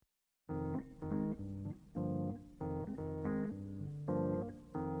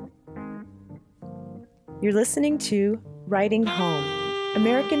You're listening to Writing Home,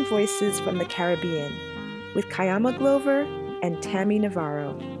 American Voices from the Caribbean, with Kayama Glover and Tammy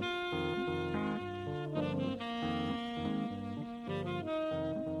Navarro.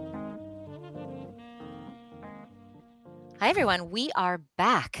 Hi, everyone. We are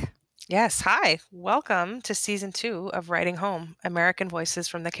back. Yes, hi. Welcome to season 2 of Writing Home, American Voices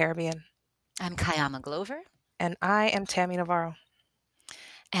from the Caribbean. I'm Kayama Glover. And I am Tammy Navarro.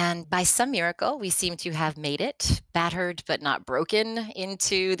 And by some miracle, we seem to have made it, battered but not broken,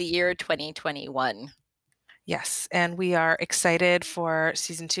 into the year 2021. Yes, and we are excited for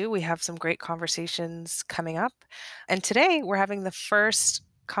season 2. We have some great conversations coming up. And today we're having the first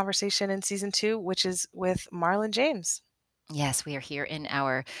conversation in season 2, which is with Marlon James. Yes, we are here in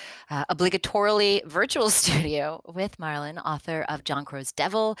our obligatorily virtual studio with Marlon, author of John Crow's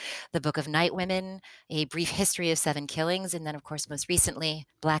Devil, The Book of Night Women, A Brief History of Seven Killings, and then, of course, most recently,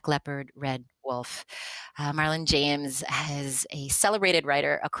 Black Leopard, Red Wolf. Marlon James is a celebrated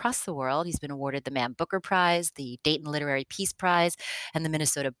writer across the world. He's been awarded the Man Booker Prize, the Dayton Literary Peace Prize, and the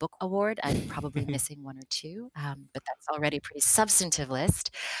Minnesota Book Award. I'm probably missing one or two, but that's already a pretty substantive list.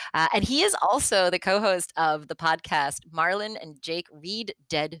 And he is also the co-host of the podcast Marlon and Jake Read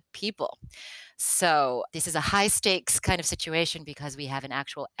Dead People. So this is a high stakes kind of situation because we have an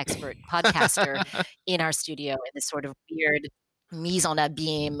actual expert podcaster in our studio in this sort of weird mise en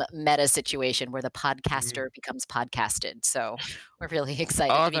abîme meta situation where the podcaster becomes podcasted. So we're really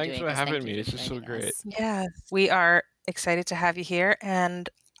excited to be thanks doing for this. having Thank me. you This for is so joining great. us. Yes, we are excited to have you here. And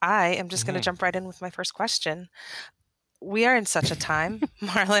I am just going to jump right in with my first question. We are in such a time,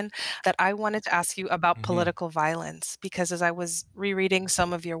 Marlon, that I wanted to ask you about political violence, because as I was rereading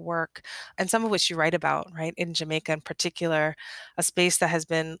some of your work, and some of which you write about, right, in Jamaica in particular, a space that has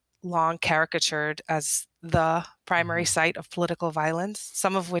been long caricatured as the primary site of political violence,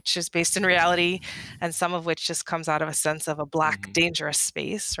 some of which is based in reality, and some of which just comes out of a sense of a Black dangerous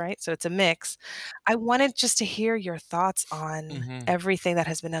space, right? So it's a mix. I wanted just to hear your thoughts on everything that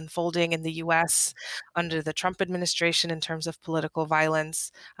has been unfolding in the US under the Trump administration in terms of political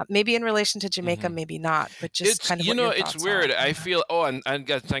violence, maybe in relation to Jamaica, maybe not, but just It's kind of what your it's thoughts weird. are. I feel and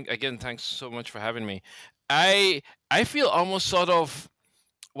guys, thanks so much for having me. I feel almost sort of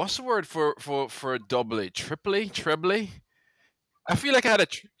what's the word for doubly, triply, trebly? I feel like I had a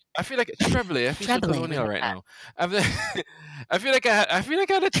I feel like trebly. I feel so Trebly, we colonial like right that. now. I feel like I feel like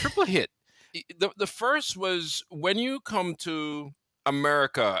I had a triple hit. The first was when you come to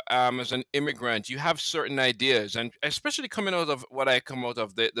America as an immigrant, you have certain ideas, and especially coming out of what I come out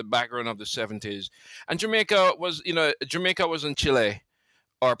of the background of the 70s, and Jamaica was in Chile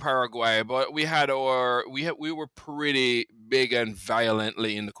or Paraguay, but we were pretty big and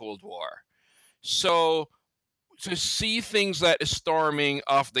violently in the Cold War, so to see things like the storming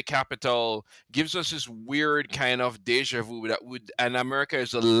of the Capitol gives us this weird kind of deja vu and America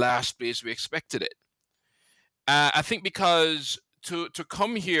is the last place we expected it. I think because to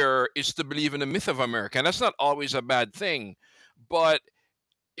come here is to believe in the myth of America, and that's not always a bad thing, but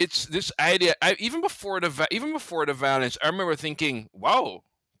it's this idea. Even before the violence, I remember thinking, "Wow,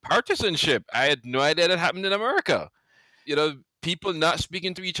 partisanship! I had no idea that happened in America." People not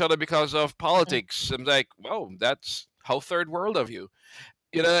speaking to each other because of politics. I'm like, "Wow, that's how third world of you."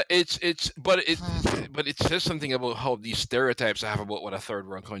 But it says something about how these stereotypes I have about what a third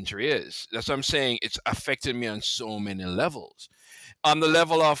world country is. That's what I'm saying. It's affected me on so many levels. On the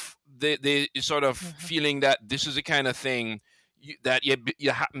level of the sort of feeling that this is the kind of thing that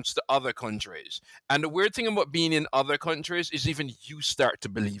happens to other countries. And the weird thing about being in other countries is even you start to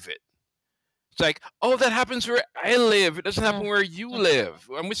believe it. It's like, oh, that happens where I live. It doesn't happen where you live.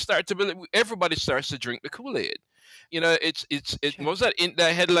 And we start to believe. Everybody starts to drink the Kool-Aid. What was that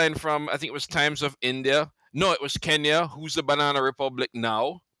that headline from? I think it was Times of India. No, it was Kenya. Who's the banana republic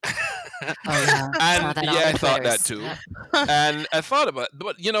now? Oh, yeah. And I thought that Twitters. too. Yep. And I thought about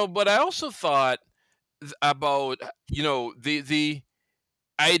it, but I also thought about the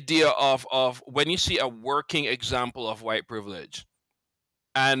idea of when you see a working example of white privilege,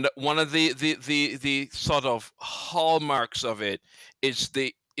 and one of the sort of hallmarks of it is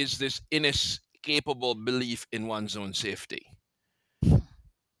this inescapable belief in one's own safety.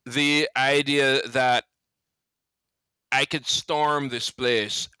 The idea that I could storm this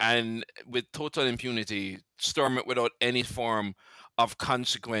place and with total impunity, storm it without any form of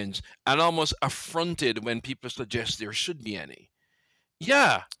consequence, and almost affronted when people suggest there should be any.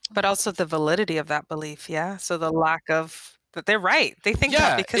 Yeah. But also the validity of that belief, yeah? So the lack of that they're right. They think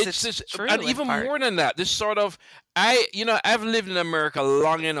that because it's true. And in even part. more than that, this sort of I've lived in America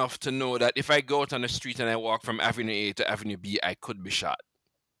long enough to know that if I go out on the street and I walk from Avenue A to Avenue B, I could be shot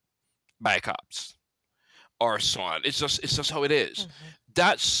by cops. or so on. It's just how it is.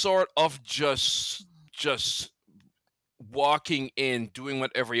 That sort of just walking in, doing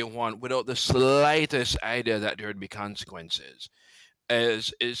whatever you want without the slightest idea that there would be consequences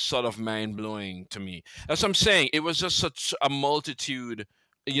is sort of mind blowing to me. As I'm saying, it was just such a multitude,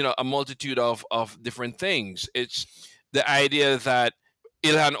 a multitude of different things. It's the idea that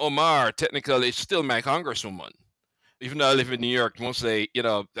Ilhan Omar technically is still my congresswoman. Even though I live in New York, mostly,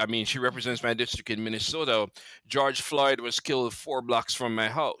 I mean, she represents my district in Minnesota. George Floyd was killed 4 blocks from my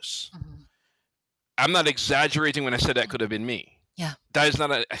house. I'm not exaggerating when I said that could have been me. Yeah. That is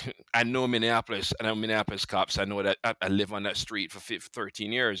not I know Minneapolis. I know Minneapolis cops. I know that I live on that street for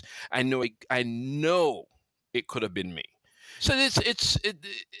 13 years. I know it could have been me. So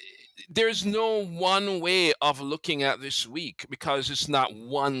there's no one way of looking at this week because it's not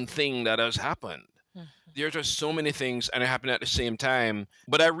one thing that has happened. There are just so many things and it happened at the same time.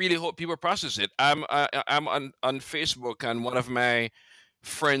 But I really hope people process it. I'm on Facebook, and one of my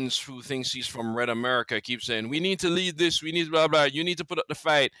friends who thinks he's from Red America keeps saying, we need to lead this, we need blah blah, you need to put up the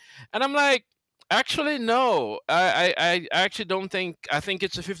fight. And I'm like, actually no, I actually don't think. I think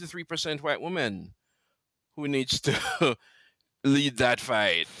it's a 53% white woman who needs to lead that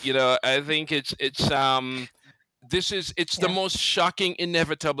fight. I think it's the most shocking,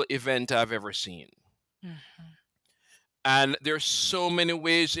 inevitable event I've ever seen. And there's so many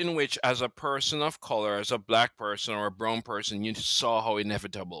ways in which, as a person of color, as a black person or a brown person, you saw how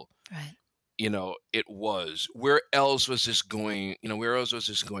inevitable, it was. Where else was this going? Where else was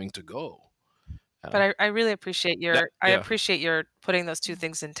this going to go? But I really appreciate appreciate your putting those two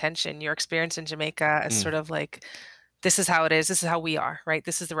things in tension. Your experience in Jamaica as sort of like, this is how it is. This is how we are, right?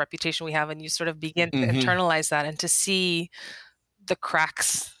 This is the reputation we have. And you sort of begin to internalize that and to see the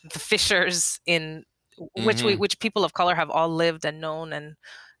cracks, the fissures in which people of color have all lived and known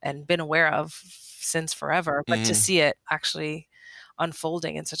and been aware of since forever, but to see it actually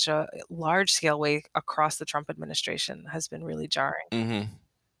unfolding in such a large scale way across the Trump administration has been really jarring.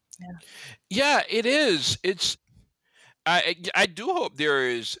 Yeah, it is. I do hope there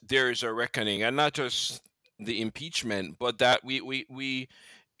is a reckoning, and not just the impeachment, but that we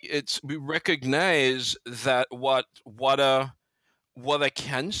recognize that what a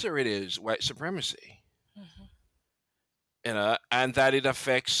cancer it is, white supremacy. And that it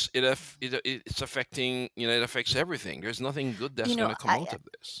affects it's affecting, it affects everything. There's nothing good that's going to come out of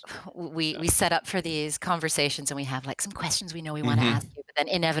this. We set up for these conversations and we have like some questions we know we want to ask you, but then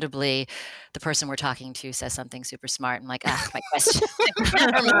inevitably the person we're talking to says something super smart and like, my question,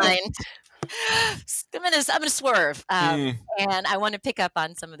 never mind. I'm gonna swerve, and I want to pick up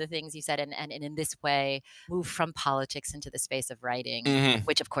on some of the things you said, and in this way move from politics into the space of writing,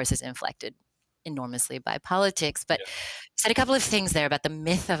 which of course is inflected enormously by politics. But you said a couple of things there about the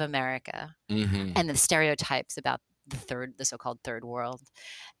myth of America and the stereotypes about the so-called third world.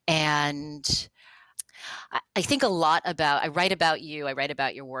 And I think a lot about, I write about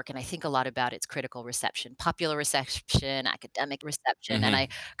your work, and I think a lot about its critical reception, popular reception, academic reception. And I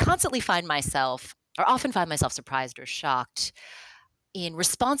constantly often find myself surprised or shocked in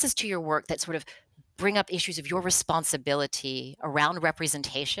responses to your work that sort of bring up issues of your responsibility around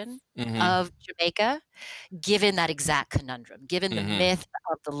representation of Jamaica, given that exact conundrum, given the myth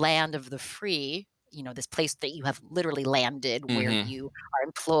of the land of the free, this place that you have literally landed, where you are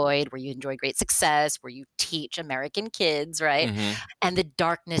employed, where you enjoy great success, where you teach American kids, right? And the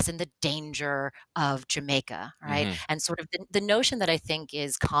darkness and the danger of Jamaica, right? And sort of the notion that I think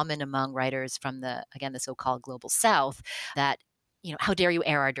is common among writers from the so-called global South, that how dare you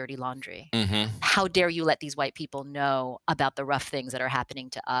air our dirty laundry? How dare you let these white people know about the rough things that are happening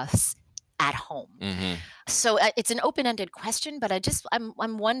to us at home? So it's an open-ended question, but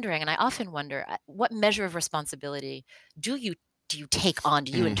I'm wondering, and I often wonder, what measure of responsibility do you take on?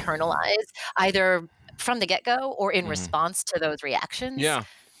 Do you internalize either from the get-go or in response to those reactions? Yeah,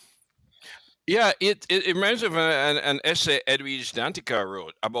 it reminds me of an essay Edwidge Danticat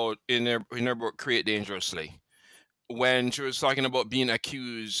wrote about in her book Create Dangerously, when she was talking about being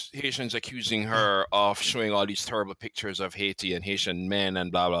accused, Haitians accusing her of showing all these terrible pictures of Haiti and Haitian men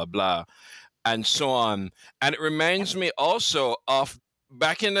and blah, blah, blah, and so on. And it reminds me also of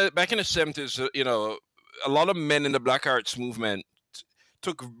back in the 70s, a lot of men in the Black Arts movement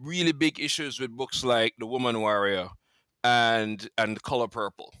took really big issues with books like The Woman Warrior and Color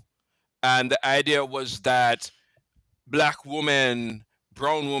Purple. And the idea was that Black women,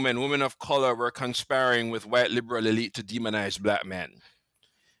 brown women of color were conspiring with white liberal elite to demonize Black men.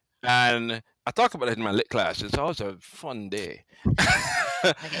 And I talk about it in my lit class. It's always a fun day.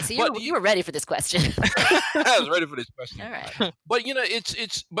 Okay, so you were ready for this question. I was ready for this question. All right. But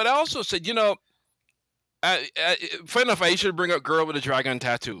but I also said, Funny enough, I should bring up Girl with a Dragon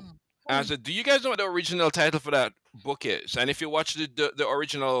Tattoo. And I said, do you guys know what the original title for that book is? And if you watch the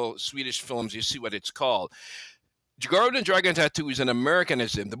original Swedish films, you see what it's called. Girl with a Dragon Tattoo is an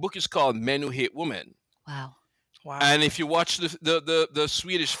Americanism. The book is called Men Who Hate Women. Wow. Wow. And if you watch the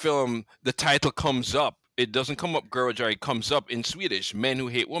Swedish film, the title comes up. It doesn't come up Girl with a Dragon, it comes up in Swedish, Men Who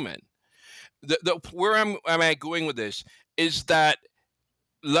Hate Women. Where am I going with this is that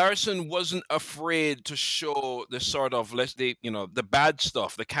Larson wasn't afraid to show the sort of the bad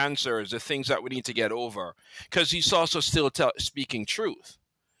stuff, the cancers, the things that we need to get over, because he's also still speaking truth.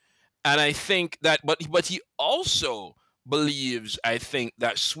 And I think that, but he also believes, I think,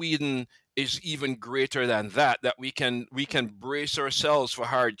 that Sweden is even greater than that. That we can brace ourselves for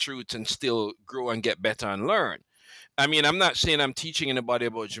hard truths and still grow and get better and learn. I mean, I'm not saying I'm teaching anybody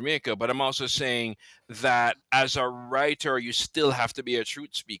about Jamaica, but I'm also saying that as a writer, you still have to be a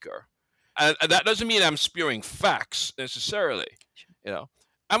truth speaker. And that doesn't mean I'm spewing facts necessarily. You know,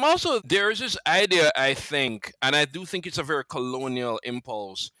 there is this idea, I think, and I do think it's a very colonial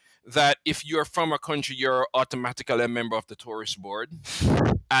impulse, that if you're from a country, you're automatically a member of the tourist board,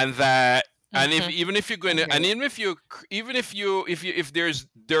 and that. And even if you're going to, and if there's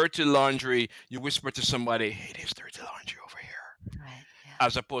dirty laundry, you whisper to somebody, "Hey, there's dirty laundry over here," Right. Yeah.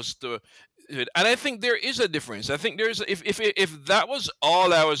 as opposed to. And I think there is a difference. I think there's if that was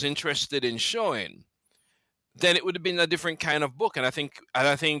all I was interested in showing, then it would have been a different kind of book. And I think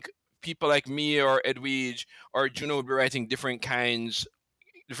people like me or Edwidge or Juno would be writing different kinds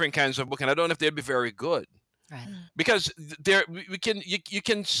of book, and I don't know if they'd be very good. Right. Because there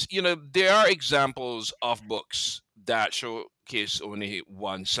there are examples of books that showcase only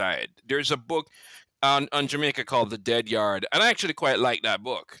one side. There's a book on Jamaica called The Dead Yard, and I actually quite like that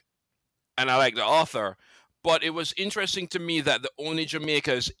book, and I like the author. But it was interesting to me that the only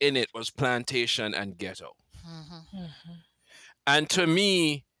Jamaicas in it was plantation and ghetto, and to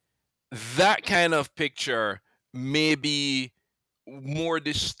me, that kind of picture may be more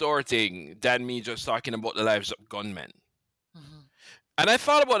distorting than me just talking about the lives of gunmen. And I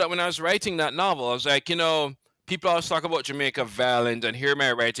thought about that when I was writing that novel. I was like, people always talk about Jamaica violence, and here am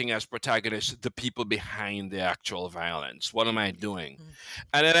I writing as protagonist, the people behind the actual violence. What am I doing?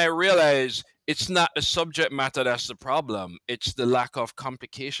 And then I realized it's not the subject matter that's the problem. It's the lack of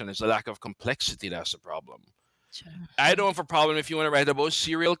complication. It's the lack of complexity that's the problem. Sure. I don't have a problem if you want to write about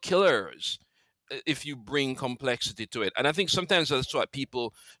serial killers, if you bring complexity to it. And I think sometimes that's what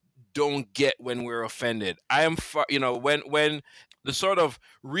people don't get when we're offended. I am, when the sort of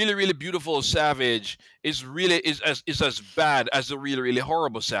really, really beautiful savage is as bad as the really, really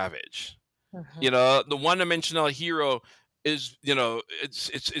horrible savage. The one-dimensional hero is,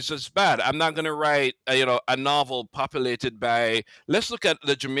 it's as bad. I'm not going to write, a novel populated by, let's look at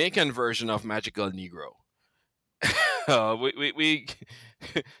the Jamaican version of Magical Negro. We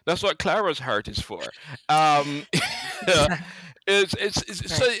that's what Clara's heart is for. I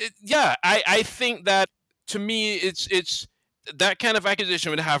think that, to me, it's that kind of accusation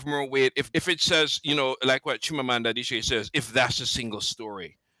would have more weight if it says, like what Chimamanda Adichie says, if that's a single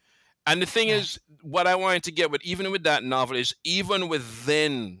story. And the thing is, what I wanted to get with, even with that novel, is even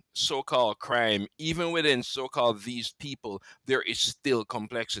within so-called crime, even within so-called these people, there is still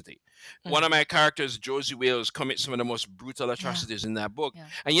complexity. One of my characters, Josie Wales, commits some of the most brutal atrocities in that book,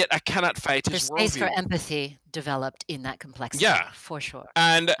 and yet I cannot fight his worldview. There's space for empathy developed in that complexity. Yeah, for sure.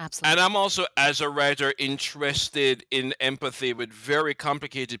 And absolutely. And I'm also, as a writer, interested in empathy with very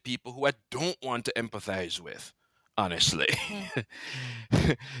complicated people who I don't want to empathize with. Honestly,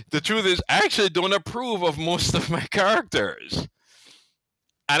 the truth is, I actually don't approve of most of my characters,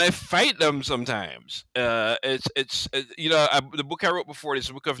 and I fight them sometimes. The book I wrote before this,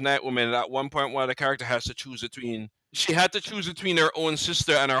 the Book of Night Women. At one point, one of the characters has to choose between. She had to choose between her own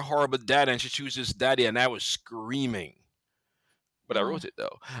sister and her horrible dad, and she chooses daddy, and I was screaming. But I wrote it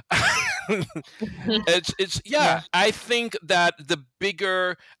though. I think that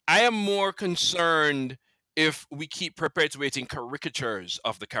I am more concerned if we keep perpetuating caricatures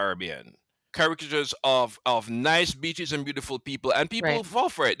of the Caribbean, caricatures of nice beaches and beautiful people, and people fall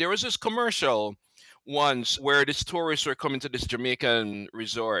for it. There was this commercial once where these tourists were coming to this Jamaican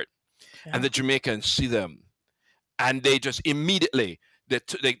resort, and the Jamaicans see them, and they just immediately they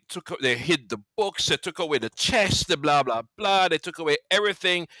hid the books, they took away the chest, the blah blah blah, they took away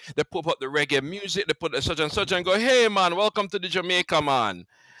everything. They put up the reggae music, they put the such and such, and go, "Hey man, welcome to the Jamaica, man."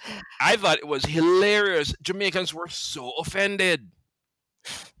 I thought it was hilarious. Jamaicans were so offended.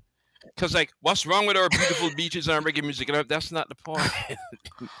 Because, what's wrong with our beautiful beaches and our reggae music? And that's not the point.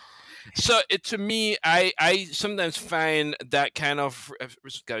 So to me, I sometimes find that kind of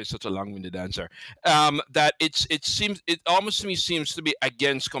this guy is such a long-winded answer. That it almost to me seems to be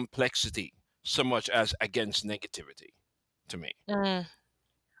against complexity so much as against negativity to me. Mm.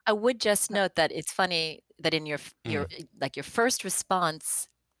 I would just note that it's funny that in your Mm. like your first response,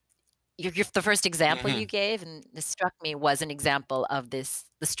 the first example you Mhm. gave, and this struck me, was an example of the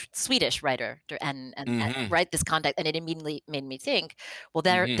Swedish writer, and Mhm. right, this context, and it immediately made me think, well,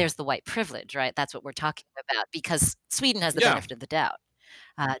 Mhm. there's the white privilege, right? That's what we're talking about, because Sweden has the Yeah. benefit of the doubt.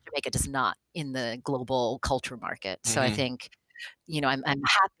 Jamaica does not in the global culture market. So I Mhm. think, I'm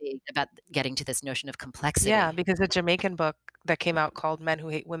happy about getting to this notion of Yeah, complexity. because a Jamaican book that came out called Men Who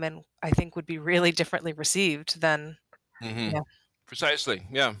Hate Women, I think would be really differently received than, Mhm. yeah. Precisely.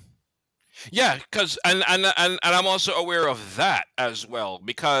 Yeah. Yeah, because and I'm also aware of that as well,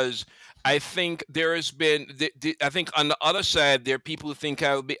 because I think there has been I think on the other side there are people who think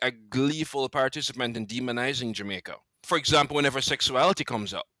I will be a gleeful participant in demonizing Jamaica. For example, whenever sexuality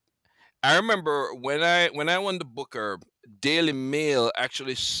comes up, I remember when I won the Booker, Daily Mail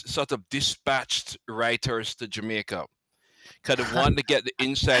actually sort of dispatched writers to Jamaica because they wanted to get the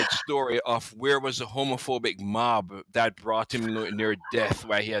inside story of where was the homophobic mob that brought him near death,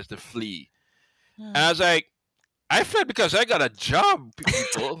 why he has to flee. And I was like, I fled because I got a job,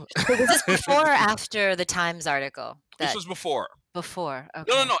 people. So was this before or after the Times article? This was before. Before, No,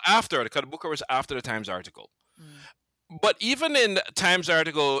 okay. after. Because the Booker was after the Times article. Mm. But even in the Times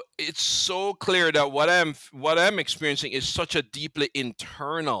article, it's so clear that what I'm experiencing is such a deeply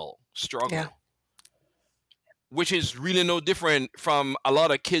internal struggle. Yeah. Which is really no different from a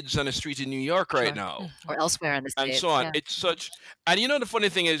lot of kids on the street in New York right Sure. now. Or elsewhere in the And States. so on. Yeah. It's such, and the funny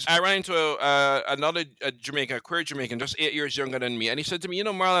thing is, I ran into another Jamaican, a queer Jamaican, just 8 years younger than me, and he said to me,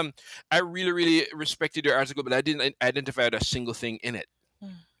 Marlon, I really, really respected your article, but I didn't identify a single thing in it.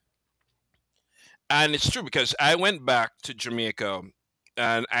 Mm. And it's true, because I went back to Jamaica,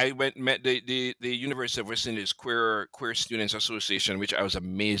 and I met the University of West Indies Queer Students Association, which I was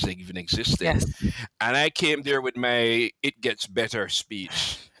amazed they even existed. Yes. And I came there with my "It Gets Better"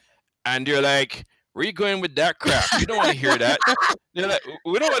 speech, and they're like, "Where you going with that crap? You don't want to hear that." They're like,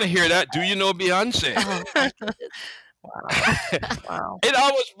 "We don't want to hear that. Do you know Beyonce?" Oh, my goodness. Wow. It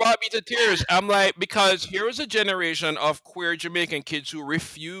almost brought me to tears. I'm like, because here is a generation of queer Jamaican kids who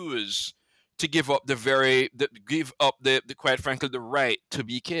refuse to give up the quite frankly, the right to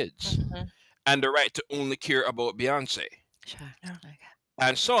be kids Mhm. and the right to only care about Beyonce Sure. Yeah. Okay.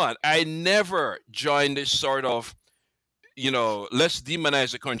 and so on. I never joined this sort of, let's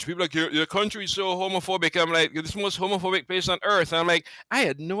demonize the country. People are like, your country is so homophobic. I'm like, this is the most homophobic place on earth. And I'm like, I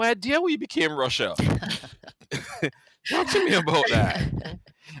had no idea we became Russia. Talk to me about that.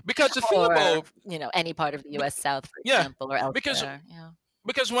 Because the thing Or, about, any part of the U.S. South, for Yeah, example, or because elsewhere. Yeah.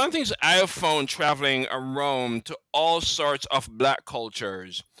 because one of the things I have found traveling around to all sorts of black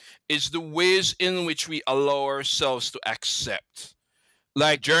cultures is the ways in which we allow ourselves to accept.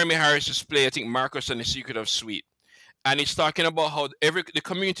 Like Jeremy Harris's play, I think Marcus and the Secret of Sweet. And he's talking about how the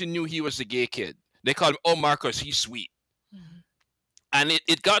community knew he was the gay kid. They called him, "Oh, Marcus, he's sweet." Mhm. And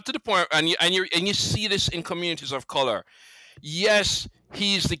it got to the point, and you see this in communities of color. Yes,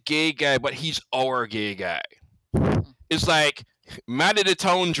 he's the gay guy, but he's our gay guy. Mhm. It's like mad at the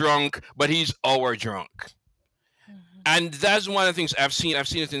town drunk, but he's our drunk. Mhm. And that's one of the things I've seen. I've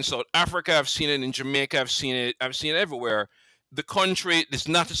seen it in South Africa. I've seen it in Jamaica. I've seen it everywhere. The country, it's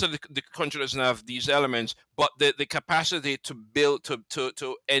not to say the country doesn't have these elements, but the capacity to build, to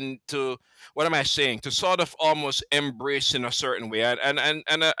what am I saying? To sort of almost embrace in a certain way. And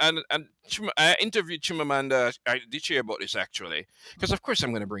I interviewed Chimamanda Adichie about this actually, because of course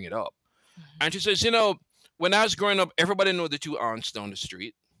I'm going to bring it up. Mhm. And she says, when I was growing up, everybody knew the two aunts down the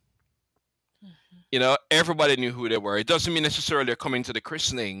street. Mhm. Everybody knew who they were. It doesn't mean necessarily they're coming to the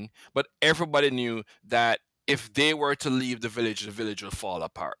christening, but everybody knew that if they were to leave the village will fall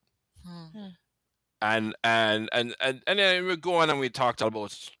apart. Hmm. And then we go on and we talked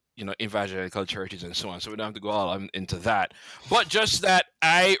about evangelical churches and so on. So we don't have to go all into that. But just that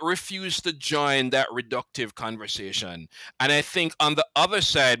I refuse to join that reductive conversation. And I think on the other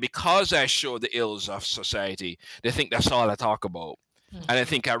side, because I show the ills of society, they think that's all I talk about. And I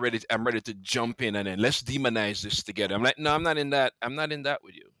think I'm ready to jump in and then let's demonize this together. I'm like, no, I'm not in that. I'm not in that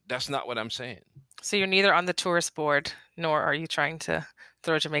with you. That's not what I'm saying. So you're neither on the tourist board nor are you trying to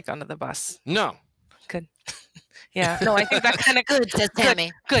throw Jamaica under the bus. No. Good. Yeah. No, I think that kind of Good, says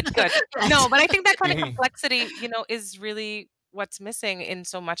Tammy. Good. No, but I think that kind of Mhm. complexity, is really what's missing in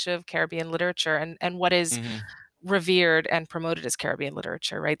so much of Caribbean literature and what is Mhm. revered and promoted as Caribbean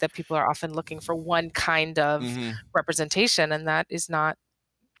literature, right? That people are often looking for one kind of Mhm. representation, and that is not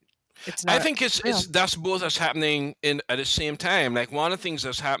It's I not think real. it's that's both that's happening in at the same time. Like one of the things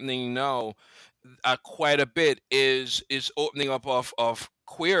that's happening now, quite a bit is opening up of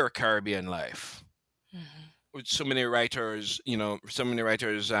queer Caribbean life Mhm. with so many writers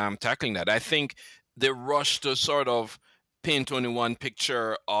tackling that. I think the rush to sort of paint only one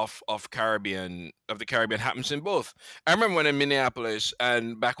picture of the Caribbean happens in both. I remember when in Minneapolis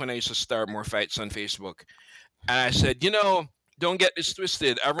and back when I used to start more fights on Facebook, and I said, don't get this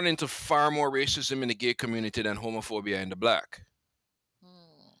twisted. I run into far more racism in the gay community than homophobia in the black.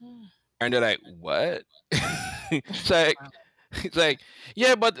 Hmm. Mm. And they're like, what? it's like, Wow. it's like,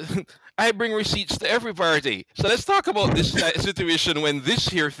 yeah, but I bring receipts to every party. So let's talk about this situation when this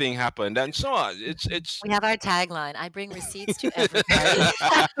here thing happened and so on. It's We have our tagline. I bring receipts to every party.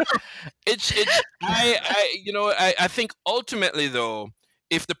 it's I think ultimately though,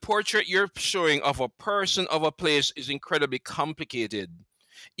 if the portrait you're showing of a person of a place is incredibly complicated,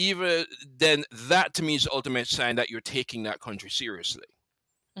 even then that to me is the ultimate sign that you're taking that country seriously.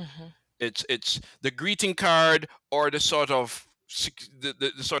 Mhm. It's the greeting card or the sort of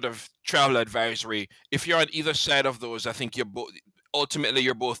the sort of travel advisory. If you're on either side of those, I think you're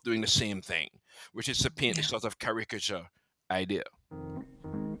both doing the same thing, which is to paint Yeah. this sort of caricature idea.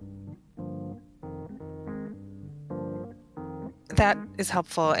 That is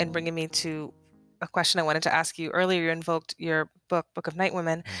helpful in bringing me to a question I wanted to ask you. Earlier, you invoked your Book of Night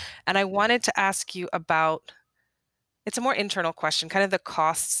Women, and I wanted to ask you about it's a more internal question, kind of the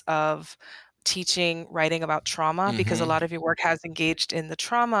costs of teaching writing about trauma, because a Mm-hmm. lot of your work has engaged in the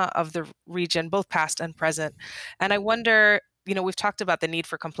trauma of the region, both past and present. And I wonder, we've talked about the need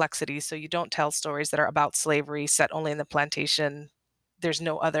for complexity, so you don't tell stories that are about slavery set only in the plantation. There's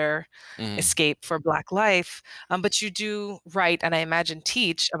no other Mm-hmm. escape for Black life. But you do write, and I imagine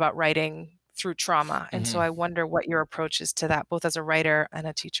teach about writing through trauma. And so Mm-hmm. I wonder what your approach is to that, both as a writer and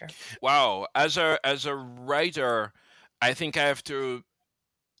a teacher. Wow, as a writer, I think I have to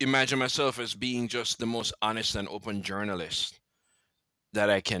imagine myself as being just the most honest and open journalist that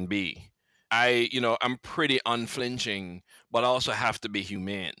I can be. I'm pretty unflinching, but I also have to be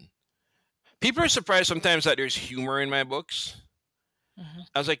humane. People are surprised sometimes that there's humor in my books. Mhm.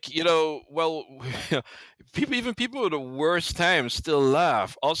 I was like, well, people with the worst times still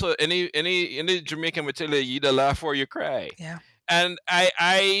laugh. Also, any Jamaican would tell you either laugh or you cry. Yeah. And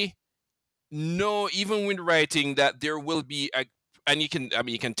I know even when writing that there will be and you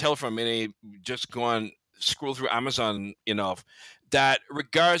can tell from any just go on scroll through Amazon enough that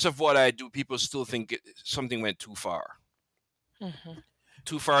regardless of what I do, people still think something went too far. Mhm.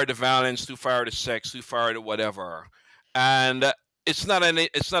 Too far to violence, too far to sex, too far to whatever. And it's not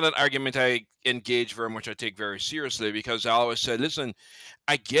an argument I engage very much. I take very seriously because I always said, listen,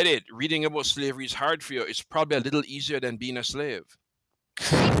 I get it. Reading about slavery is hard for you. It's probably a little easier than being a slave.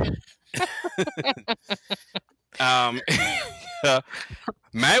 Um,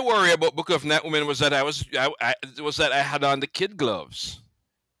 my worry about Book of Night Women was that I had on the kid gloves.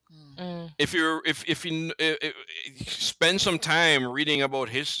 Hmm. Mm. If you spend some time reading about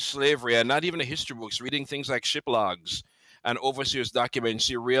his slavery and not even the history books, reading things like ship logs and overseers documents,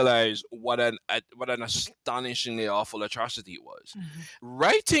 you realize what an astonishingly awful atrocity it was. Mhm.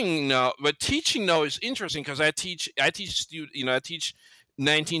 Writing now, but teaching now is interesting because I teach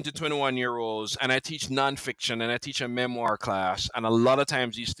 19 to 21-year-olds and I teach nonfiction and I teach a memoir class, and a lot of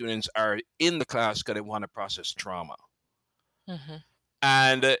times these students are in the class because they want to process trauma. Mhm.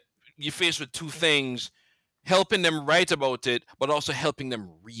 And you're faced with two things: helping them write about it, but also helping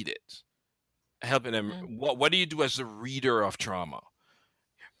them read it. Helping them. Mm. What do you do as a reader of trauma?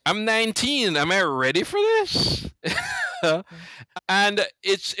 I'm 19. Am I ready for this? And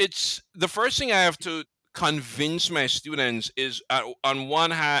it's the first thing I have to convince my students is on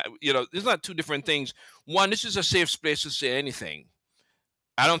one hand, there's not two different things. One, this is a safe space to say anything.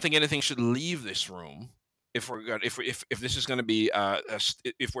 I don't think anything should leave this room if we're going if this is going to be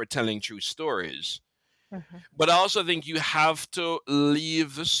if we're telling true stories. Mhm. But I also think you have to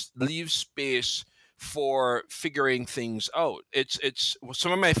leave space for figuring things out. It's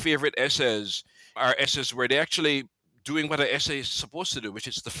some of my favorite essays are essays where they're actually doing what an essay is supposed to do, which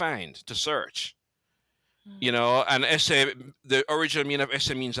is to find, to search. Mm. An essay, the original meaning of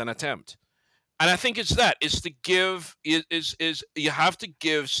essay means an attempt. And I think it's to give is you have to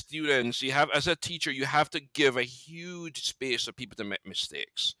give students, you have as a teacher, you have to give a huge space for people to make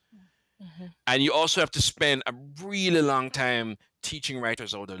mistakes. Mhm. And you also have to spend a really long time teaching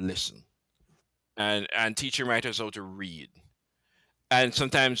writers how to listen and teaching writers how to read. And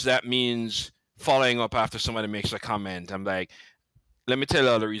sometimes that means following up after somebody makes a comment. I'm like, let me tell you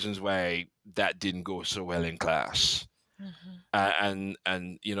all the reasons why that didn't go so well in class. and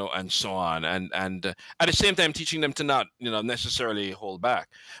and so on, and at the same time teaching them to not necessarily hold back.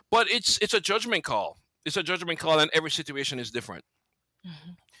 But it's a judgment call. It's a judgment call, and every situation is different.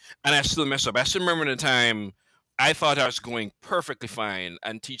 And I still mess up. I still remember the time I thought I was going perfectly fine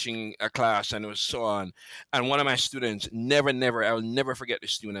and teaching a class, and it was so on. And one of my students, never, I will never forget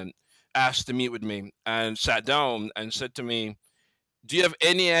this student, asked to meet with me and sat down and said to me, "Do you have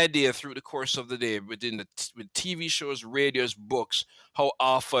any idea through the course of the day, with TV shows, radios, books, how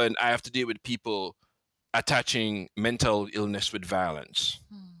often I have to deal with people attaching mental illness with violence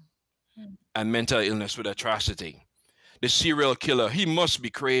and mental illness with atrocity? The serial killer, he must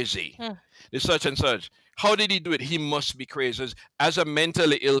be crazy. The such and such. How did he do it? He must be crazy. As a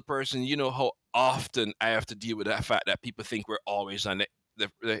mentally ill person, you know how often I have to deal with that fact that people think we're always on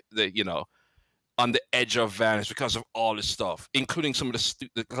the on the edge of violence because of all this stuff, including some of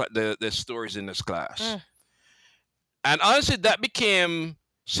the stories in this class." And honestly, that became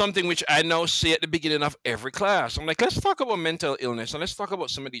something which I now say at the beginning of every class. I'm like, let's talk about mental illness and let's talk about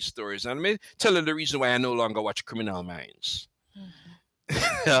some of these stories. And let me tell you the reason why I no longer watch Criminal Minds.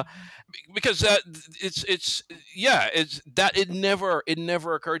 Yeah, because it's that it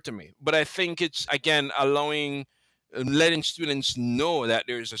never occurred to me. But I think it's again letting students know that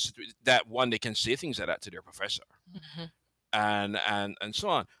there's that one, they can say things like that to their professor, and so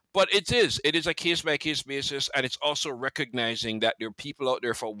on. But it is a case by case basis, and it's also recognizing that there are people out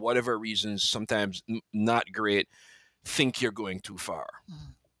there, for whatever reasons, sometimes not great, think you're going too far.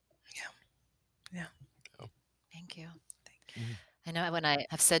 Yeah. Thank you. I know when I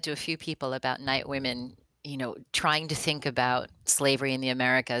have said to a few people about Night Women, trying to think about slavery in the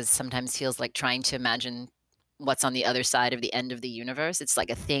Americas sometimes feels like trying to imagine what's on the other side of the end of the universe. It's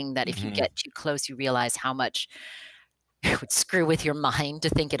like a thing that if you get too close, you realize how much it would screw with your mind to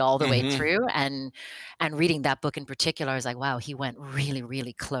think it all the way through. And reading that book in particular, I was like, wow, he went really,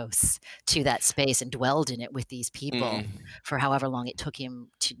 really close to that space and dwelled in it with these people for however long it took him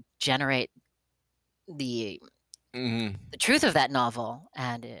to generate the truth of that novel.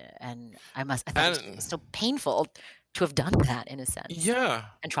 And I thought it was so painful to have done that in a sense. Yeah.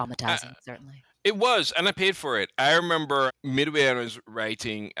 And traumatizing, certainly. It was, and I paid for it. I remember midway I was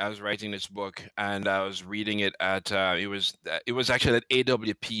writing this book, and I was reading it at it was actually at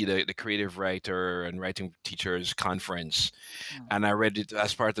AWP, the Creative Writer and Writing Teachers Conference, and I read it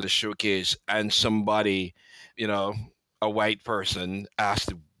as part of the showcase. And somebody, a white person,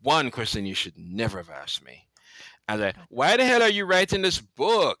 asked one question you should never have asked me. I was like, "Why the hell are you writing this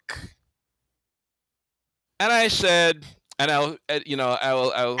book?" And I said, and I'll as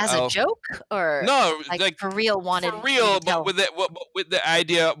a joke, or no, like for real, but with the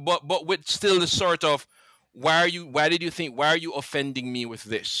idea, but with still the sort of, why are you offending me with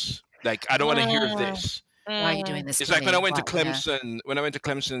this? Like, I don't want to hear this. Why are you doing this? It's like when I went to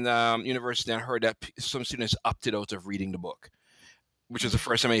Clemson, University, and heard that some students opted out of reading the book, which is the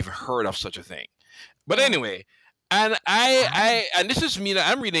first time I even heard of such a thing. But anyway. And and this is me.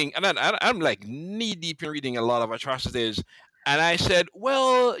 I'm reading, and I'm like knee deep in reading a lot of atrocities. And I said,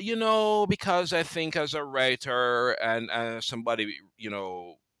 well, because I think as a writer and somebody,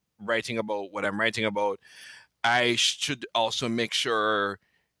 writing about what I'm writing about, I should also make sure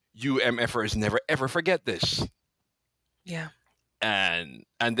you MFers never ever forget this. Yeah. And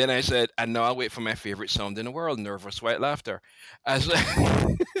then I said, and now I'll wait for my favorite sound in the world: nervous white laughter.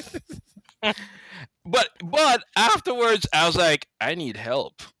 But afterwards, I was like, I need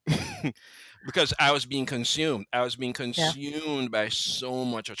help because I was being consumed. I was being consumed by so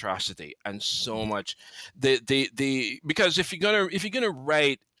much atrocity and so much because if you're gonna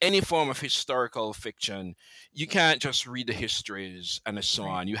write any form of historical fiction, you can't just read the histories and so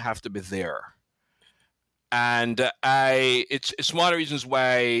on. You have to be there. And it's one of the reasons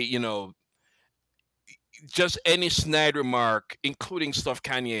why just any snide remark, including stuff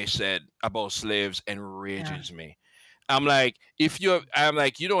Kanye said about slaves, enrages me. I'm like, you don't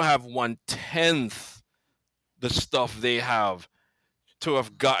have 1/10 the stuff they have to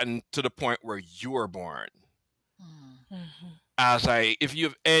have gotten to the point where you were born. I was like, if you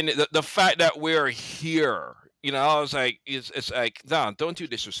have any, the fact that we're here, I was like, it's like, no, don't you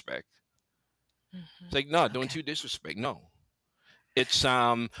disrespect. It's like, no, don't you disrespect. No. It's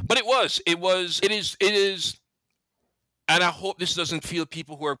but it is, and I hope this doesn't feel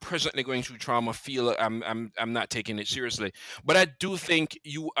people who are presently going through trauma feel I'm not taking it seriously. But I do think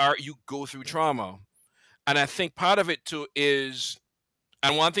you go through trauma, and I think part of it too is,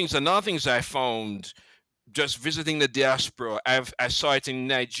 and another things I found just visiting the diaspora. I saw it in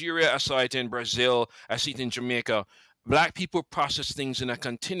Nigeria, I saw it in Brazil, I see it in Jamaica. Black people process things in a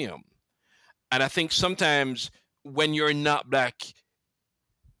continuum, and I think sometimes when you're not black,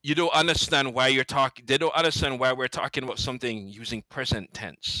 you don't understand why you're talking. They don't understand why we're talking about something using present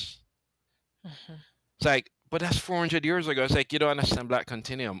tense. Mhm. It's like, but that's 400 years ago. It's like you don't understand black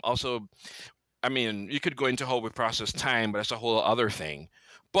continuum. Also, I mean, you could go into how we process time, but that's a whole other thing.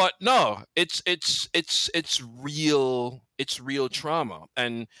 But no, it's real. It's real trauma,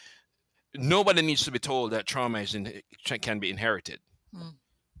 and nobody needs to be told that trauma can be inherited. Mm.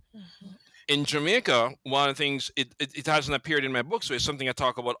 Mhm. In Jamaica, one of the things it hasn't appeared in my book, so it's something I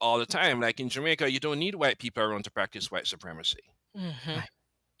talk about all the time. Like in Jamaica, you don't need white people around to practice white supremacy. Mhm. Right.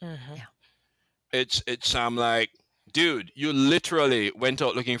 Mhm. Yeah. It's like, dude, you literally went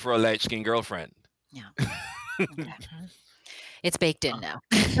out looking for a light skinned girlfriend. Yeah. Mhm. It's baked in now.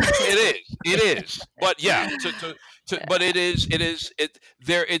 It is. But yeah, but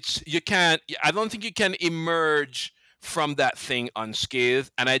you can't. I don't think you can emerge from that thing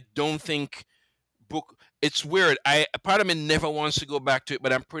unscathed, and I don't think book. It's weird. Part of me never wants to go back to it,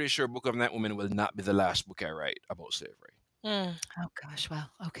 but I'm pretty sure Book of Night Women will not be the last book I write about slavery. Mm. Oh gosh, well,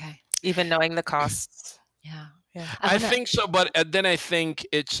 okay. Even knowing the costs. Yeah. Yeah. I wanna- think so, but then I think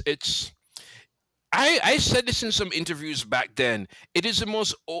it's. I said this in some interviews back then. It is the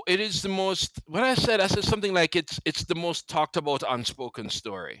most. What I said something like it's the most talked about unspoken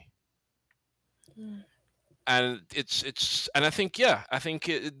story, Mm. and and I think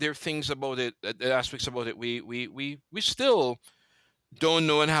there are things about it, aspects about it we still don't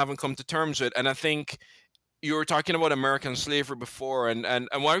know and haven't come to terms with, and I think you were talking about American slavery before, and one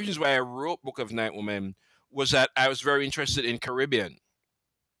of the reasons why I wrote Book of Night Women was that I was very interested in Caribbean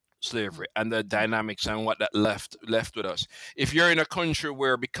slavery and the dynamics and what that left with us. If you're in a country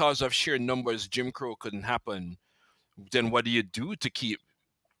where because of sheer numbers Jim Crow couldn't happen, then what do you do to keep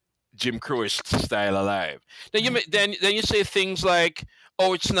Jim Crowish style alive? Then then you say things like,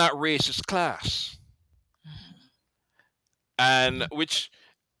 "Oh, it's not race, it's class," and which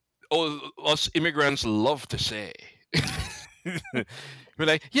us immigrants love to say. We're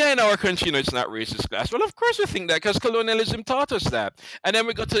like, yeah, in our country, it's not racist class. Well, of course we think that because colonialism taught us that. And then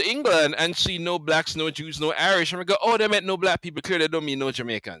we go to England and see no blacks, no Jews, no Irish, and we go, oh, they meant no black people. Clearly, they don't mean no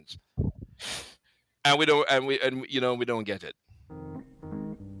Jamaicans. And we don't get it.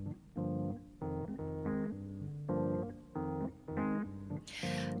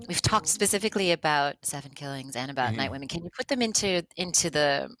 We've talked specifically about Seven Killings and about Night Women. Can you put them into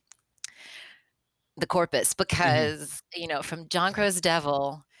the corpus? Because from John Crow's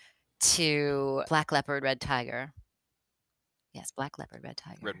Devil to Black Leopard, Red Tiger. Yes, Black Leopard, Red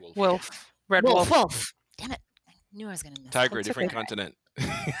Tiger. Red Wolf. Wolf. Red Wolf. Wolf. Damn it! I knew I was going to miss. Tiger, That's different okay. continent.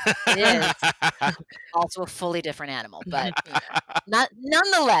 It is. Also a fully different animal, but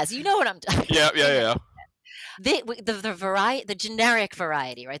nonetheless, you know what I'm talking. Yeah. The variety, the generic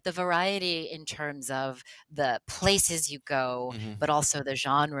variety, right? The variety in terms of the places you go, but also the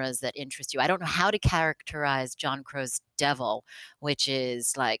genres that interest you. I don't know how to characterize John Crow's Devil, which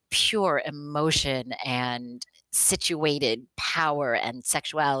is like pure emotion and situated power and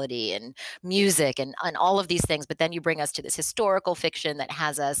sexuality and music and all of these things. But then you bring us to this historical fiction that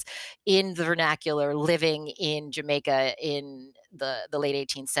has us in the vernacular, living in Jamaica in the late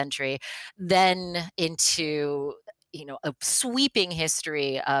 18th century, then into a sweeping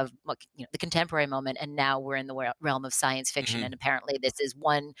history of the contemporary moment, and now we're in the realm of science fiction, and apparently this is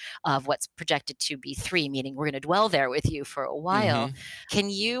one of what's projected to be three, meaning we're going to dwell there with you for a while. Can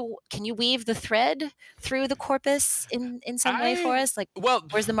you weave the thread through the corpus in some way for us? Like,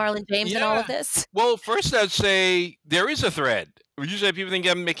 where's the Marlon James in all of this? Well, first I'd say there is a thread. Usually people think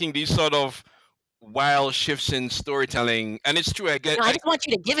I'm making these sort of wild shifts in storytelling, and it's true. I just want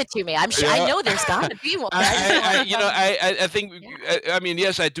you to give it to me. I'm sure. I know there's got to be one. I think. I mean,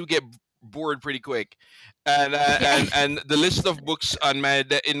 yes, I do get bored pretty quick, and the list of books on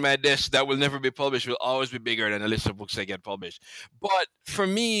in my desk that will never be published will always be bigger than the list of books that get published. But for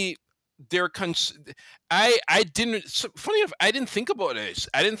me, I didn't. Funny enough, I didn't think about this.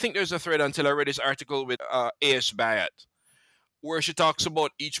 I didn't think there's a thread until I read this article with A.S. Bayat, where she talks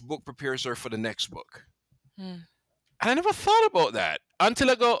about each book prepares her for the next book. And I never thought about that until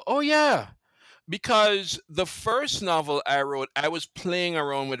I go, oh yeah. Because the first novel I wrote, I was playing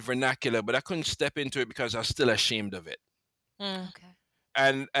around with vernacular, but I couldn't step into it because I was still ashamed of it. Okay.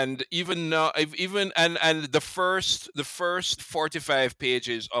 And even now, and the first 45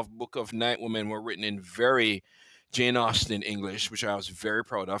 pages of Book of Night Women were written in very Jane Austen English, which I was very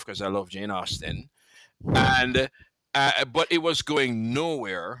proud of because I love Jane Austen. And but it was going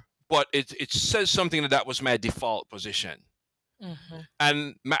nowhere. But it says something that was my default position.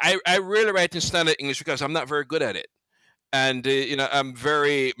 And I really write in standard English because I'm not very good at it. And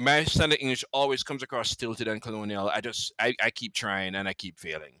my standard English always comes across stilted and colonial. I keep trying and I keep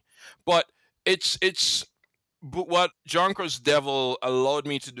failing, but it's but what John Crow's Devil allowed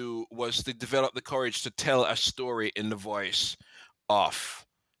me to do was to develop the courage to tell a story in the voice of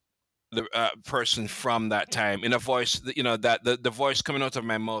the person from that time, in a voice that, that the voice coming out of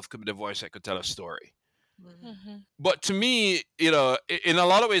my mouth could be the voice that could tell a story. But to me, in a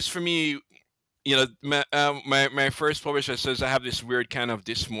lot of ways, for me, my first publisher says I have this weird kind of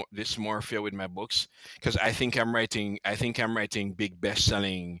dysmorphia with my books, because I think I'm writing big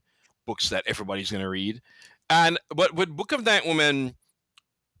best-selling books that everybody's going to read. But with Book of Night Women,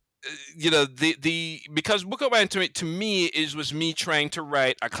 because Book of Night to me was me trying to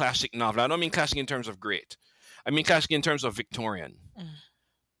write a classic novel. I don't mean classic in terms of great. I mean classic in terms of Victorian.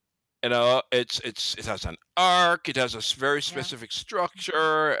 It has an arc, it has a very specific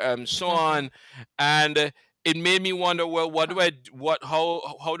structure, and so on, and it made me wonder, well,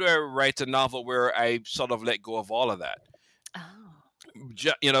 how do I write a novel where I sort of let go of all of that?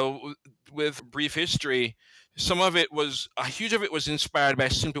 With Brief History, a huge of it was inspired by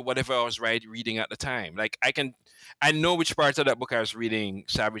simply whatever I was reading at the time. Like I know which part of that book I was reading,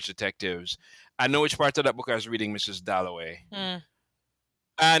 Savage Detectives. I know which part of that book I was reading, Mrs. Dalloway.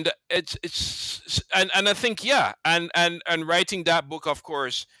 And I think, and writing that book, of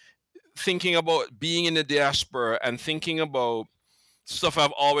course, thinking about being in the diaspora and thinking about stuff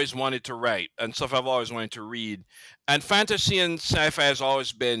I've always wanted to write and stuff I've always wanted to read. And fantasy and sci-fi has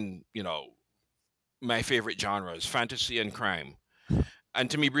always been, my favorite genres, fantasy and crime. And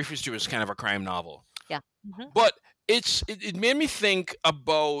to me, Brief History was kind of a crime novel. Yeah. But it made me think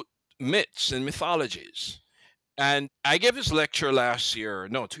about myths and mythologies. And I gave this lecture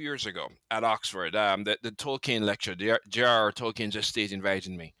 2 years ago at Oxford, the Tolkien lecture. J.R.R. Tolkien's estate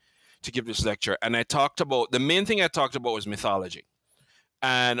invited me to give this lecture. And the main thing I talked about was mythology.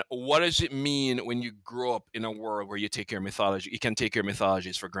 And what does it mean when you grow up in a world where you can take your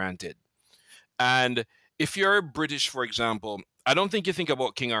mythologies for granted? And if you're British, for example, I don't think you think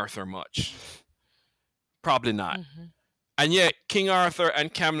about King Arthur much. Probably not. And yet, King Arthur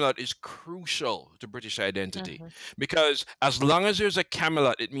and Camelot is crucial to British identity, because as long as there's a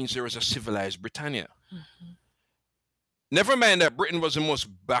Camelot, it means there is a civilized Britannia. Never mind that Britain was the most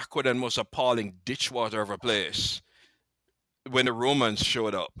backward and most appalling ditchwater of a place when the Romans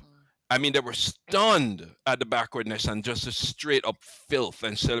showed up. I mean, they were stunned at the backwardness and just the straight up filth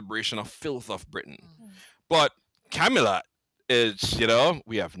and celebration of filth of Britain. But Camelot is,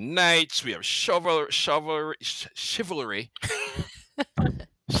 we have knights, we have chivalry.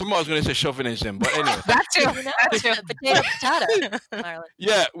 Someone was going to say chauvinism, but anyway. That's Potato, Marlon.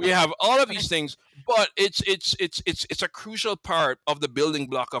 Yeah, we have all of these things, but it's a crucial part of the building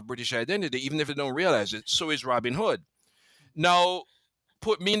block of British identity, even if they don't realize it. So is Robin Hood. Now,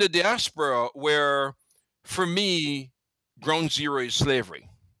 put me in the diaspora where, for me, ground zero is slavery.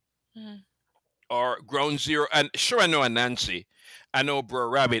 Or ground zero, and sure, I know Anansi, I know Brer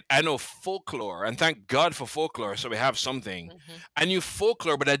Rabbit, I know folklore, and thank God for folklore, so we have something. I knew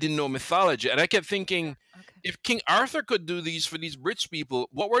folklore, but I didn't know mythology, and I kept thinking, if King Arthur could do these for these British people,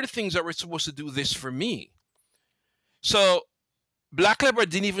 what were the things that were supposed to do this for me? So Black Leopard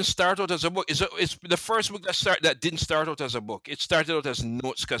didn't even start out as a book. It's the first book that didn't start out as a book. It started out as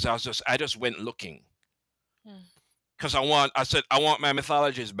notes, because I just went looking, because I want my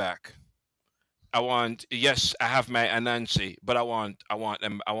mythologies back. I have my Anansi, but I want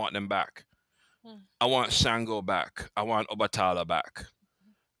them back. I want Sango back. I want Obatala back.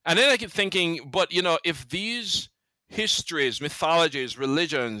 And then I keep thinking, but if these histories, mythologies,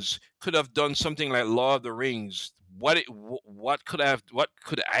 religions could have done something like Lord of the Rings, what could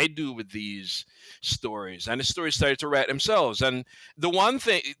I do with these stories? And the stories started to write themselves. And the one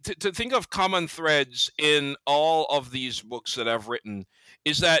thing to think of common threads in all of these books that I've written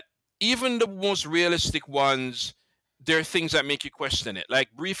is that even the most realistic ones, there are things that make you question it.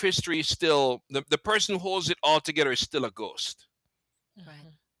 Like Brief History is still, the person who holds it all together is still a ghost.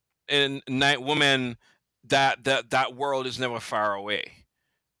 Right. In Night Woman, that world is never far away.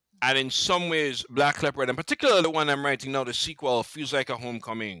 And in some ways, Black Leopard, and particularly the one I'm writing now, the sequel, feels like a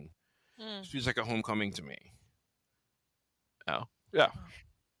homecoming. It feels like a homecoming to me. Oh, yeah.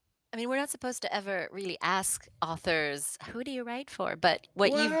 I mean, we're not supposed to ever really ask authors, who do you write for? But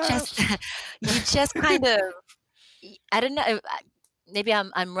what you just kind of, I don't know, maybe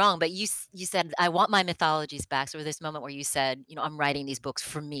I'm wrong, but you said, I want my mythologies back. So this moment where you said, I'm writing these books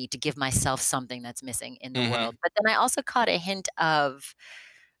for me to give myself something that's missing in the world. But then I also caught a hint of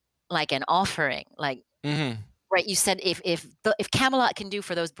like an offering, like, right. You said if Camelot can do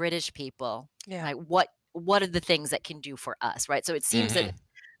for those British people, like what are the things that can do for us, right? So it seems that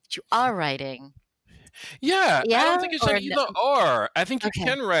you are writing. Yeah, I don't think it's Or an either or. I think you Okay.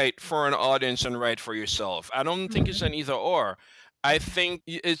 can write for an audience and write for yourself. I don't think it's an either or. I think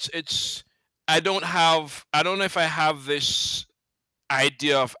it's I don't know if I have this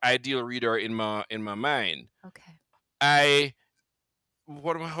idea of ideal reader in my mind. Okay.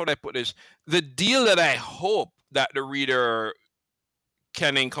 How do I put this? The deal that I hope that the reader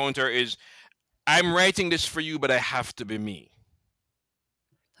can encounter is, I'm writing this for you, but I have to be me.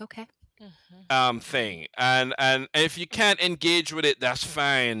 Okay. Thing. And if you can't engage with it, that's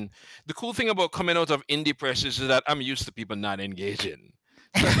fine. The cool thing about coming out of indie presses is that I'm used to people not engaging.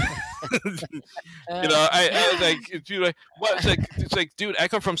 I was like, dude, what? It's like, dude, I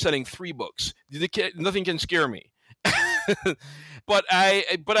come from selling 3 books. Nothing can scare me. But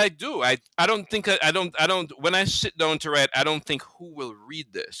I do. I don't think I don't. When I sit down to write, I don't think who will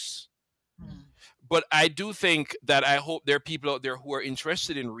read this. But I do think that I hope there are people out there who are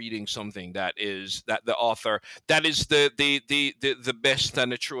interested in reading something that the author, that is the best and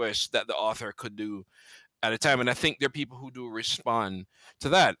the truest that the author could do at a time. And I think there are people who do respond to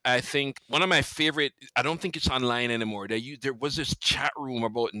that. I think one of my favorite, I don't think it's online anymore. There was this chat room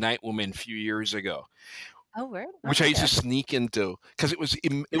about Night Women a few years ago. Oh, where? Which I used to sneak into because it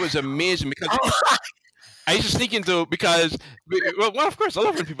was amazing because I used to sneak into because, well, of course, I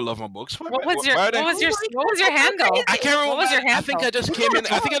love when people love my books. What was your handle? I can't remember. What was your handle? I think I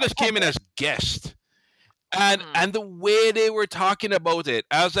just came in as guest. And the way they were talking about it,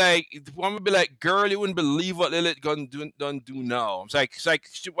 I was like, one would be like, "Girl, you wouldn't believe what Lilith done do now." It's like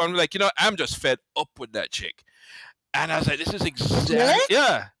one would be like, I'm just fed up with that chick. And I was like, this is exactly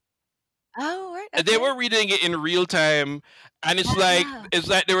yeah. Oh, right. Okay. They were reading it in real time, and it's like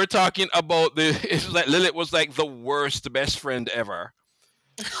they were talking about it's like Lilith was like the worst best friend ever.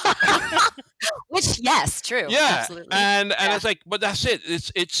 Which, yes, true. Yeah, absolutely. and it's like, but that's it.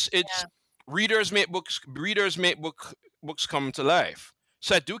 It's readers make books come to life.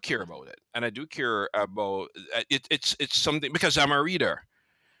 So I do care about it, and I do care about it. It's something because I'm a reader,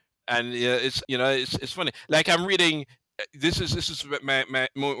 and it's funny. Like I'm reading. This is my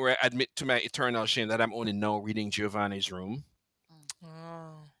moment where I admit to my eternal shame that I'm only now reading Giovanni's Room,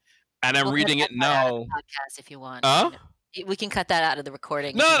 and I'm reading it now. Podcast, if you want. Huh? We can cut that out of the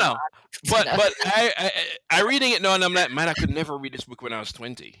recording. No. But I reading it now, and I'm like, man, I could never read this book when I was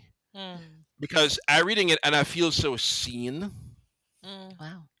 20, because I'm reading it and I feel so seen.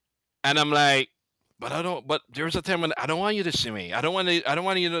 Wow. And I'm like, but I don't. But there's a time when I don't want you to see me. I don't want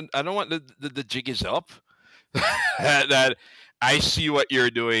the jig is up. That I see what you're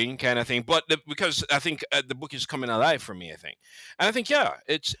doing, kind of thing. But because I think the book is coming alive for me, I think, and I think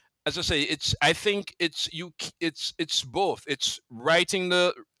it's, as I say, I think it's both. It's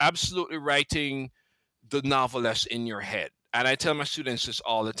absolutely writing the novel that's in your head. And I tell my students this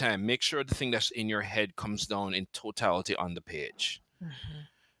all the time: make sure the thing that's in your head comes down in totality on the page.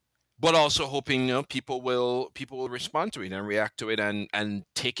 But also hoping people will respond to it and react to it and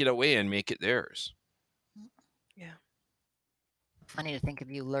take it away and make it theirs. Funny to think of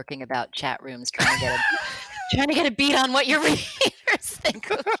you lurking about chat rooms trying to get a beat on what your readers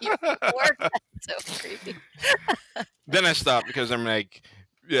think of your work. That's so creepy. Then I stopped because I'm like,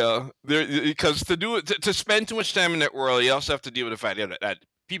 because to spend too much time in that world, you also have to deal with the fact that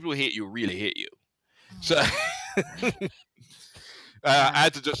people who hate you really hate you. So I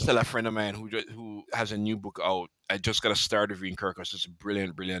had to just tell a friend of mine who has a new book out. I just got started reading Kirkus. It's a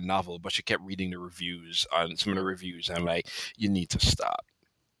brilliant, brilliant novel, but she kept reading the reviews on some of the reviews. And I'm like, you need to stop.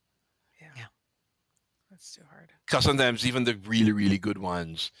 Yeah. That's too hard. Because sometimes even the really, really good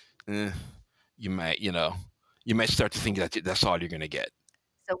ones, you might start to think that that's all you're going to get.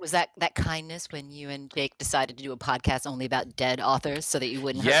 So was that kindness when you and Jake decided to do a podcast only about dead authors so that you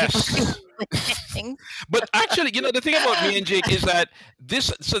wouldn't hurt people? But actually, the thing about me and Jake is that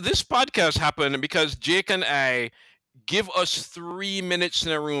this podcast happened because Jake and I give us 3 minutes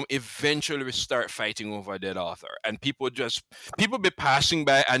in a room. Eventually we start fighting over a dead author, and people be passing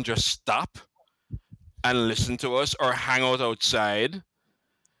by and just stop and listen to us or hang out outside.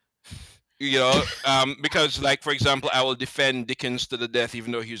 Because, like, for example, I will defend Dickens to the death,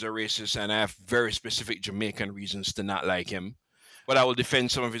 even though he's a racist, and I have very specific Jamaican reasons to not like him. But I will defend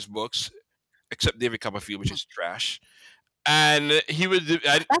some of his books, except David Copperfield, which is trash. And he would.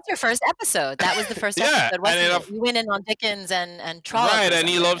 That's your first episode. That was the first episode, wasn't it? You went in on Dickens and Trollope. Right, and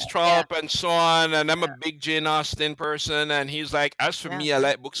he loves Trollope and so on. And I'm a big Jane Austen person, and he's like, as for me, I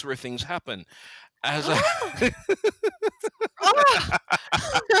like books where things happen. As Look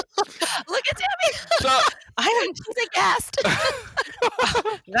at Tammy. So she's a guest.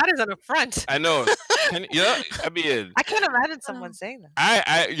 That is an affront. I know. I mean, I can't imagine someone saying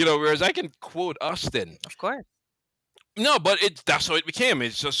that. whereas I can quote Austin. Of course. No, but that's how it became.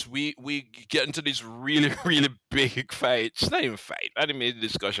 It's just we get into these really, really big fights. Not even fight. I didn't make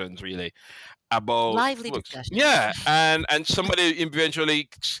discussions really about Lively books. discussions. Yeah, and somebody eventually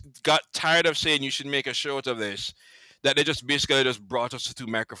got tired of saying you should make a show out of this. That they just basically just brought us to 2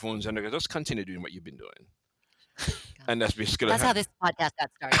 microphones and they go, just continue doing what you've been doing. And that's basically That's how this podcast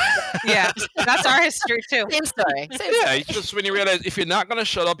got started. Yeah, that's our history too. Same story. Yeah, it's just when you realize if you're not going to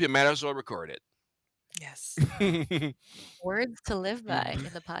shut up, you might as well record it. Yes. Words to live by in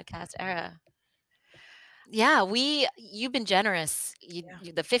the podcast era. Yeah, you've been generous.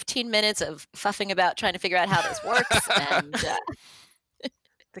 The 15 minutes of fuffing about trying to figure out how this works and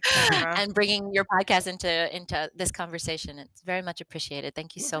The camera. and bringing your podcast into this conversation. It's very much appreciated.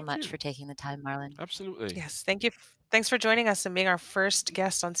 Thank you Well, so thank much you. for taking the time, Marlon. Absolutely. Yes, thank you. Thanks for joining us and being our first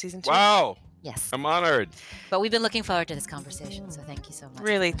guest on season 2. Wow. Yes. I'm honored. But we've been looking forward to this conversation, so thank you so much.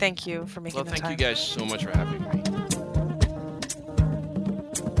 Really, thank you for making Well, the thank time. you guys so much for having me.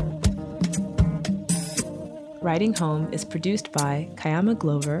 Writing Home is produced by Kayama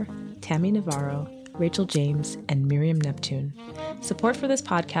Glover, Tammy Navarro, Rachel James, and Miriam Neptune. Support for this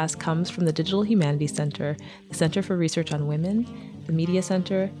podcast comes from the Digital Humanities Center, the Center for Research on Women, the Media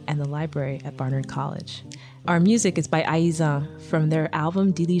Center, and the library at Barnard College. Our music is by Aizan from their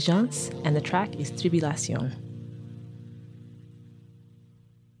album Diligence, and the track is Tribulation.